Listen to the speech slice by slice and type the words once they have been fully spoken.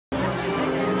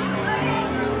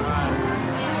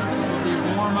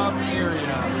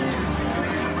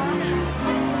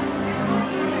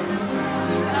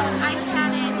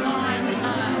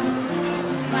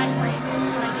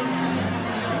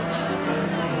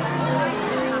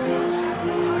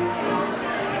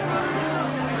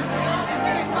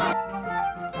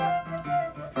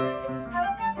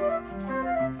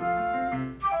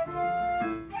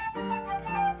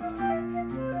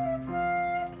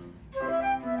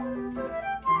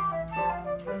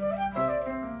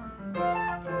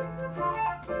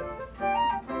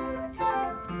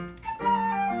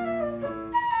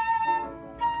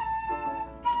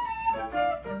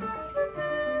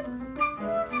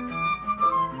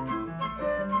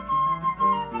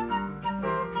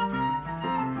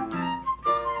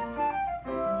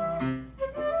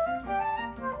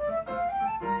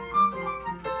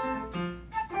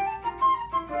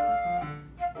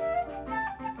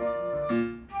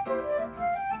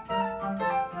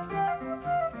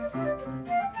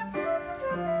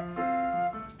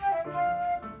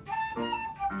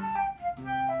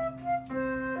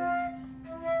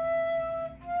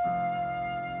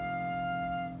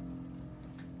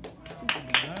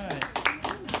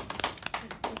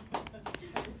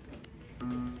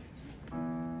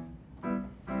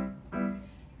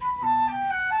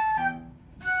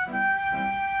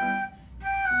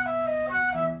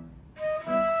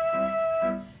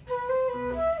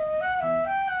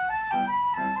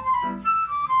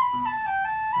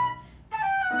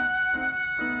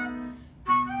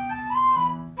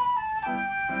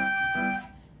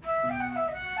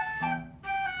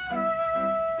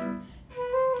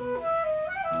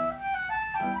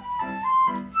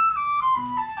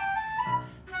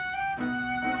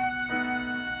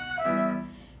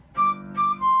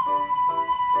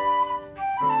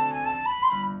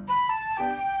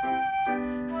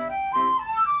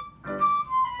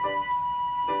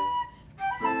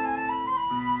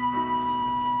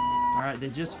they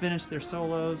just finished their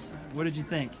solos. What did you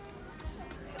think?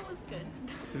 It was good.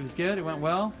 It was good? It went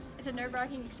well? It's a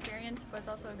nerve-wracking experience, but it's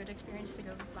also a good experience to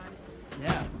go by.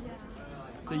 Yeah. Yeah.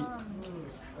 So you,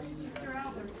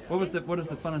 what is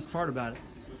the funnest part about it?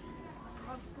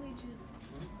 Probably just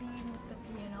being with the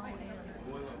piano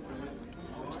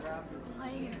and just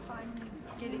playing and finally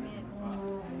getting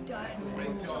it done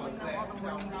and showing them all the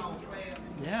work we've been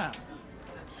doing. Yeah.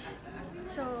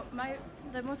 So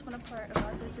the most fun part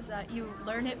about this is that you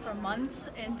learn it for months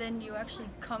and then you actually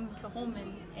come to home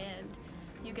and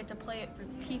you get to play it for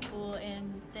people,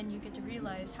 and then you get to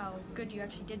realize how good you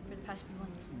actually did for the past few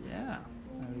months. Yeah,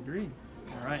 I would agree.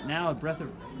 All right, now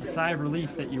a sigh of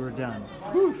relief that you were done.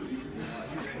 Whew.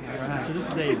 All right, so this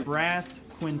is a brass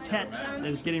quintet that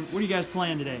is getting. What are you guys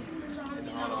playing today?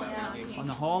 On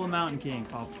the Hall of Mountain King.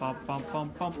 Pump, pump, pump,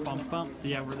 pump, pump, pump, pump. So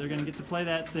yeah, they're going to get to play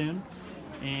that soon.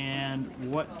 And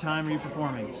what time are you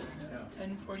performing?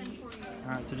 10:40. All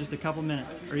right, so just a couple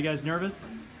minutes. Are you guys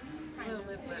nervous? A little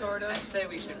bit, sort of. I'd say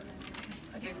we should.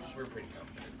 I think we're pretty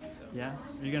confident. So. Yeah?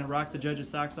 Are you going to rock the judges'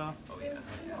 socks off? Oh yeah.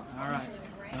 All right.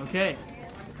 Okay.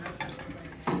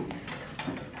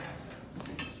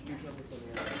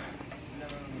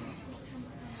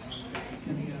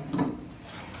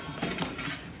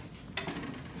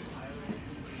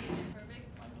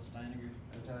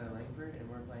 And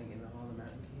we're playing in the Hall of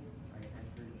Mountain King by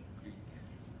Hanford Creek.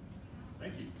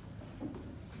 Thank you.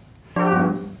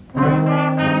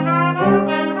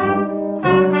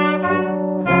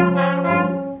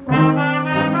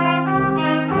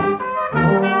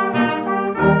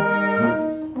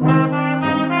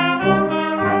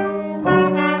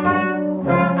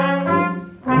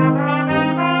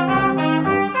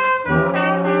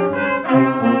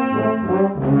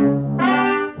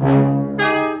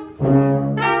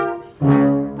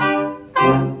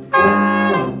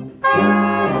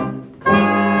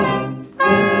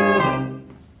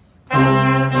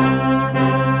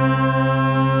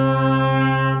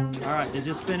 They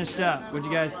just finished up. What'd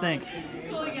you guys think? I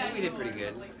think we did pretty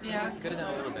good. Yeah. Could have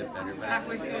done a little bit better, but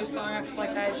Halfway through the song, I feel like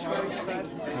I had shortage of breath.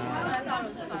 I thought it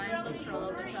was fine. Lips were a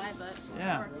little bit dry, but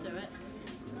Yeah. worked through it.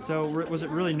 So was it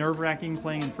really nerve-wracking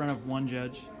playing in front of one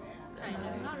judge? Kind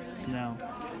of. Not really. No.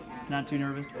 Not too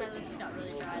nervous? My lips got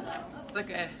really dry though.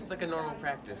 it's like a normal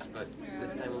practice, but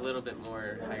this time a little bit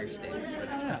more higher stakes. But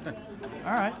it's fun.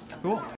 All right. Cool.